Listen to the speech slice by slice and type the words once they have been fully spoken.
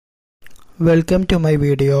Welcome to my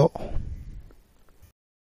video.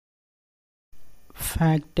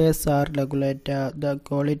 Factors are regulate the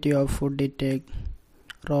quality of food intake.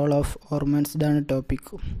 Role of hormones ആണ് topic.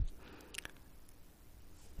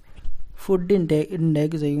 Food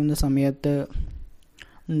intake ചെയ്യുന്ന സമയത്ത്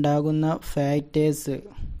ഉണ്ടാകുന്ന factors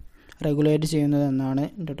regulate ചെയ്യുന്നതെന്നാണ്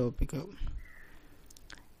എൻ്റെ topic.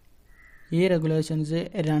 ഈ regulations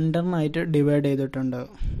രണ്ടെണ്ണമായിട്ട് divide ചെയ്തിട്ടുണ്ട്.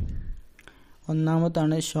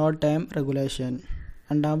 ഒന്നാമത്താണ് short time regulation,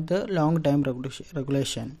 രണ്ടാമത്തെ long time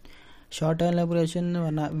regulation. Short time regulation എന്ന്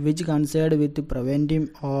പറഞ്ഞാൽ which conserved with preventing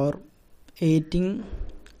or eating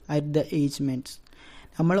at the age means.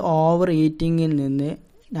 നമ്മൾ ഓവർ ഈറ്റിങ്ങിൽ നിന്ന്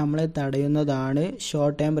നമ്മളെ തടയുന്നതാണ്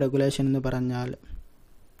ഷോർട്ട് ടൈം റെഗുലേഷൻ എന്ന് പറഞ്ഞാൽ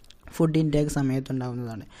food intake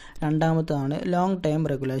സമയത്തുണ്ടാകുന്നതാണ്. രണ്ടാമത്തതാണ് long time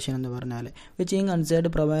regulation എന്ന് പറഞ്ഞാൽ which is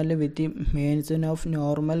conserved provide with maintain of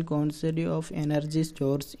normal concept of energy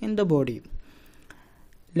stores in the body.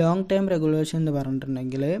 Long time regulation എന്ന്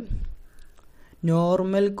പറഞ്ഞിട്ടുണ്ടെങ്കിൽ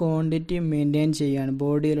normal quantity maintain ചെയ്യാണ്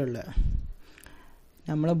ബോഡിയിലുള്ള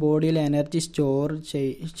നമ്മളെ ബോഡിയിൽ എനർജി സ്റ്റോർ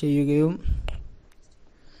ചെയ്യുകയും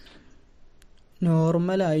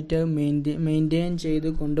നോർമലായിട്ട് മെയിൻറ്റെയിൻ ചെയ്ത്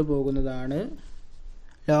കൊണ്ടുപോകുന്നതാണ്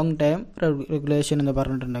ലോങ് ടൈം റെഗുലേഷൻ എന്ന്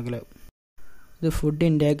പറഞ്ഞിട്ടുണ്ടെങ്കിൽ. ഇത് ഫുഡ്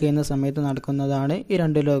ഇൻടേക്ക് ചെയ്യുന്ന സമയത്ത് നടക്കുന്നതാണ് ഈ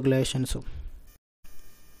രണ്ട് റെഗുലേഷൻസും.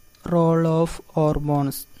 Role of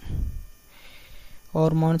hormones.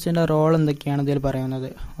 ഹോർമോൺസിൻ്റെ റോൾ എന്തൊക്കെയാണ് ഇതിൽ പറയുന്നത്?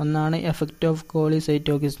 ഒന്നാണ് effect of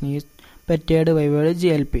കോളിസൈറ്റോകിനീസ്, peptide വൈവേഡ്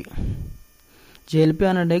GLP. GLP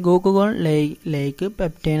പറഞ്ഞിട്ടുണ്ടെങ്കിൽ ഗ്ലൂക്കോഗോൺ ലേക്ക്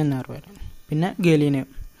പെപ്റ്റൈൻ എന്നാണ് പറയുന്നത്. പിന്നെ ഗെലിന്.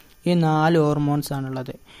 ഈ 4 ഹോർമോൺസ്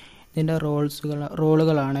ആണുള്ളത്. ഇതിൻ്റെ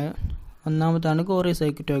റോളുകളാണ്. ഒന്നാമത്താണ്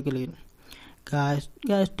കോളിസൈറ്റോകിൻ,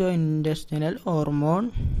 ഗാസ്ട്രോ ഇൻറ്റെസ്റ്റിനൽ ഹോർമോൺ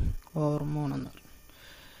എന്ന് പറയും.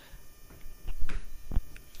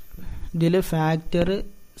 ഇതിൽ ഫാക്ടർ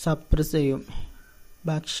സപ്രസ് ചെയ്യും,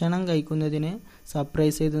 ഭക്ഷണം കഴിക്കുന്നതിന്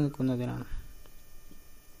സപ്രൈസ് ചെയ്ത് നിൽക്കുന്നതിനാണ്.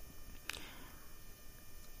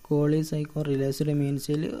 കോളിസൈക്കോ റിലേസ്ഡ്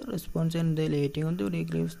മീൻസിൽ response in the ലേറ്റിംഗ് on the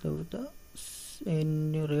degrees of the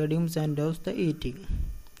റേഡിയംസ് and of the eating.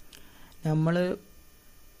 നമ്മളെ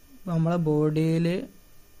ബോഡിയിൽ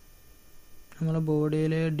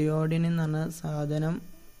ഡിയോഡിൻ എന്ന് പറഞ്ഞ സാധനം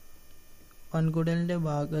വൻകുടലിൻ്റെ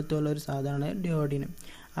ഭാഗത്തുള്ളൊരു സാധനമാണ് ഡിയോഡിൻ.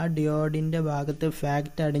 ആ ഡിയോഡിൻ്റെ ഭാഗത്ത്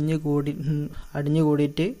ഫാക്റ്റ് അടിഞ്ഞു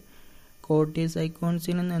കൂടിയിട്ട്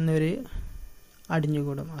കോർട്ടിസൈക്കോൺസിൻ എന്നൊരു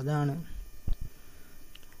അടിഞ്ഞുകൂടും. അതാണ്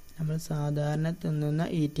നമ്മൾ സാധാരണ തിന്നുന്ന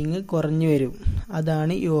ഈറ്റിംഗ് കുറഞ്ഞു വരും.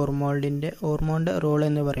 അതാണ് ഈ ഹോർമോണിൻ്റെ റോൾ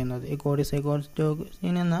എന്ന് പറയുന്നത്. ഈ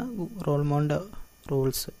കോർട്ടിസൈക്കോൺസിൻ എന്ന ഹോർമോണിൻ്റെ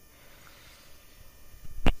rules.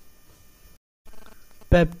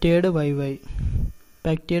 Peptide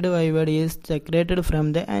vivide is secreted from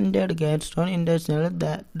the entire gastrointestinal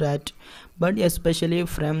tract, but especially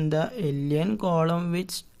from the ilean column,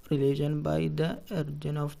 which released by the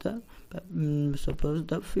organ of the suppose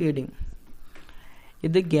the feeding.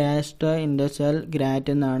 ഇത് ഗ്യാസ്ട്രോ ഇൻറ്റെസ്റ്റിനൽ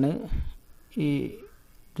ട്രാക്റ്റ് എന്നാണ്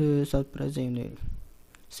സപ്രസ് ചെയ്യുന്നത്,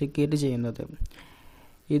 സെക്രീറ്റ് ചെയ്യുന്നത്.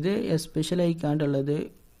 ഇത് എസ്പെഷ്യലായി കണ്ടുള്ളത്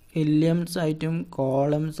ഇലിയംസ് ആയിട്ടും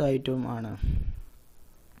കോളംസ് ആയിട്ടും ആണ്.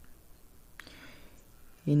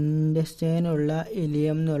 ഇൻറ്റെസ്റ്റൈനുള്ള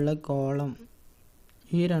ileum എന്നുള്ള column,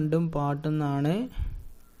 ഈ രണ്ടും പാർട്ടുന്നാണ്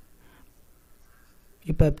ഈ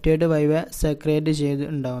പെപ്റ്റൈഡ് വൈവ സെക്രേറ്റ് ചെയ്ത്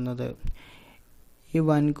ഉണ്ടാവുന്നത്. ഈ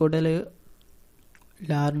വൻകുടൽ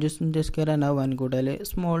ലാർജസ്റ്റ് ഇൻറ്റെസ്റ്റൈൻ പറഞ്ഞാൽ വൻകുടൽ,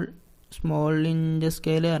 സ്മോൾ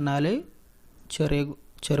ഇൻറ്റെസ്റ്റൈൻ പറഞ്ഞാൽ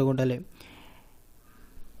ചെറുകുടൽ.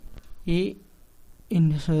 ഈ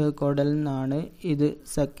കുടലിൽ നിന്നാണ് ഇത്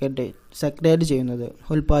സെക്രേറ്റ് ചെയ്യുന്നത്,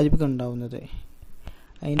 ഉൽപ്പാദിപ്പിക്കുന്നുണ്ടാവുന്നത്.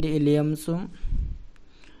 അതിൻ്റെ ഇലിയം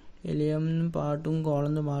പാട്ടും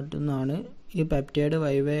കോളന്ന് പാട്ടും എന്നാണ് ഈ പെപ്റ്റൈഡ്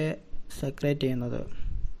വൈവയെ സെക്രേറ്റ് ചെയ്യുന്നത്.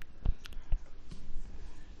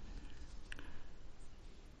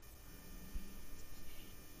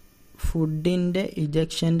 ഫുഡിൻ്റെ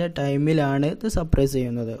ഇജക്ഷൻ്റെ ടൈമിലാണ് ഇത് സപ്രസ്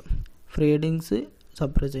ചെയ്യുന്നത്, ഫീഡിങ്സ്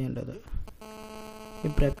സപ്രസ് ചെയ്യേണ്ടത് ഈ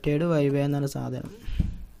പെപ്റ്റൈഡ് വൈവ എന്നാണ് സാധനം.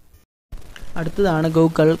 അടുത്തതാണ്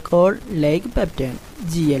ഗ്ലൂക്കോൾ like പെപ്റ്റൈൻ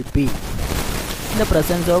GLP. The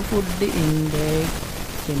presence of food intake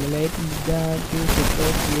stimulates the to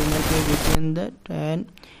suppress GLP within the and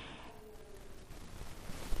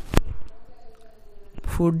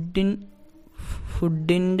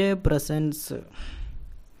ഫുഡിൻ്റെ പ്രസൻസ്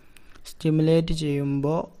സ്റ്റിമുലേറ്റ്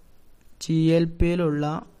ചെയ്യുമ്പോൾ GLPയിലുള്ള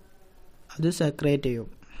അത് സെക്രേറ്റ് ചെയ്യും.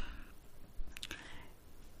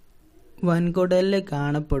 വൻകുടലിൽ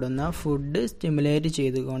കാണപ്പെടുന്ന ഫുഡ് സ്റ്റിമുലേറ്റ്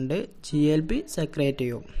ചെയ്തുകൊണ്ട് GLP സെക്രേറ്റ്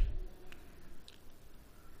ചെയ്യും.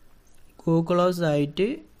 ഗ്ലൂക്കോസ് ആയിട്ട്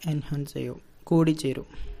എൻഹാൻസ് ചെയ്യും, കൂടിച്ചേരും.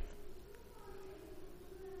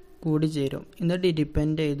 എന്നിട്ട്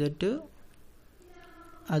ഡിപ്പെൻഡ് ചെയ്തിട്ട്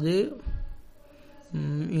അത്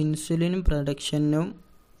ഇൻസുലിൻ പ്രൊഡക്ഷനും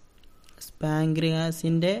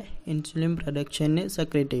പാൻക്രിയാസിൻ്റെ ഇൻസുലിൻ പ്രൊഡക്ഷന്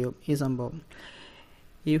സെക്രേറ്റ് ചെയ്യും ഈ സംഭവം,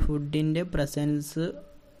 ഈ ഫുഡിൻ്റെ പ്രസൻസ്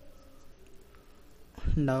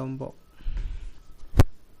ഉണ്ടാകുമ്പോൾ.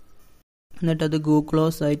 എന്നിട്ടത്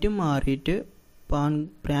ഗ്ലൂക്കോസ് ആയിട്ട് മാറിയിട്ട്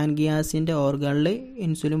പാൻക്രിയാസിൻ്റെ ഓർഗണിൽ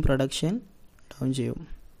ഇൻസുലിൻ പ്രൊഡക്ഷൻ ഡൗൺ ചെയ്യും.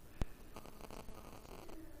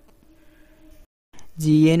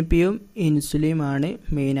 GNPയും ഇൻസുലിനുമാണ്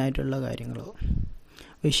മെയിനായിട്ടുള്ള കാര്യങ്ങൾ.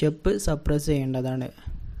 വിശപ്പ് സപ്രസ് ചെയ്യേണ്ടതാണ്.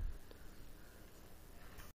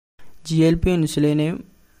 GLP ഇൻസുലിനും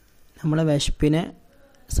നമ്മളെ വിശപ്പിനെ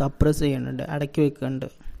സപ്രസ് ചെയ്യുന്നുണ്ട്, അടക്കി വെക്കുന്നുണ്ട്.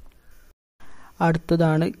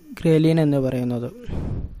 അടുത്തതാണ് ഗ്രേലിൻ എന്ന് പറയുന്നത്.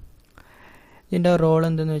 ഇതിൻ്റെ റോൾ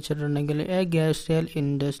എന്തെന്ന് വെച്ചിട്ടുണ്ടെങ്കിൽ A ഗ്യാസ്ട്രൽ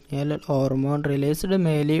industrial hormone released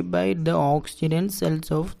mainly by the oxygen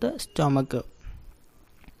cells of the stomach.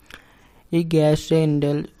 ഈ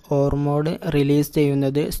ഗ്യാസ്ട്രൽ ഹോർമോൺ റിലീസ്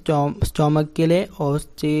ചെയ്യുന്നത് സ്റ്റൊമക്കിലെ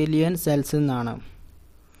ഓക്സിലിയൻ സെൽസിൽ നിന്നാണ്.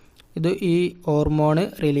 ഇത് ഈ ഹോർമോണ്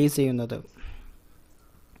റിലീസ് ചെയ്യുന്നത്,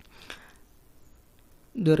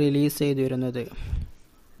 ഇത് റിലീസ് ചെയ്തു വരുന്നത്.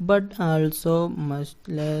 But also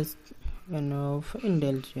must less of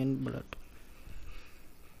intelligent blood.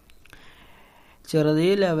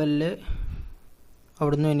 ചെറിയ ലെവലിൽ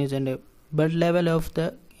അവിടുന്ന് വന്നിട്ടുണ്ട്. Blood level of the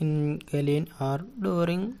insulin R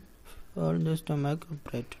during all the stomach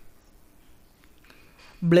operate.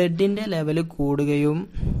 ബ്ലഡിൻ്റെ level കൂടുകയും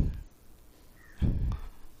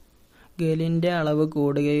ഗലിൻ്റെ അളവ്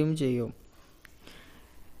കൂടുകയും ചെയ്യും.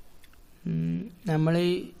 നമ്മൾ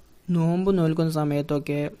ഈ നോമ്പ് നോൽക്കുന്ന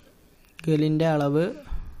സമയത്തൊക്കെ ഗലിൻ്റെ അളവ്,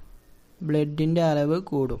 ബ്ലഡിൻ്റെ അളവ്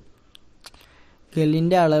കൂടും,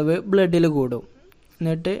 ഗലിൻ്റെ അളവ് ബ്ലഡിൽ കൂടും.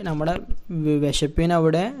 എന്നിട്ട് നമ്മുടെ വിശപ്പിനെ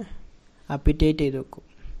അവിടെ അപ്പിറ്റേറ്റ് ചെയ്ത് വെക്കും.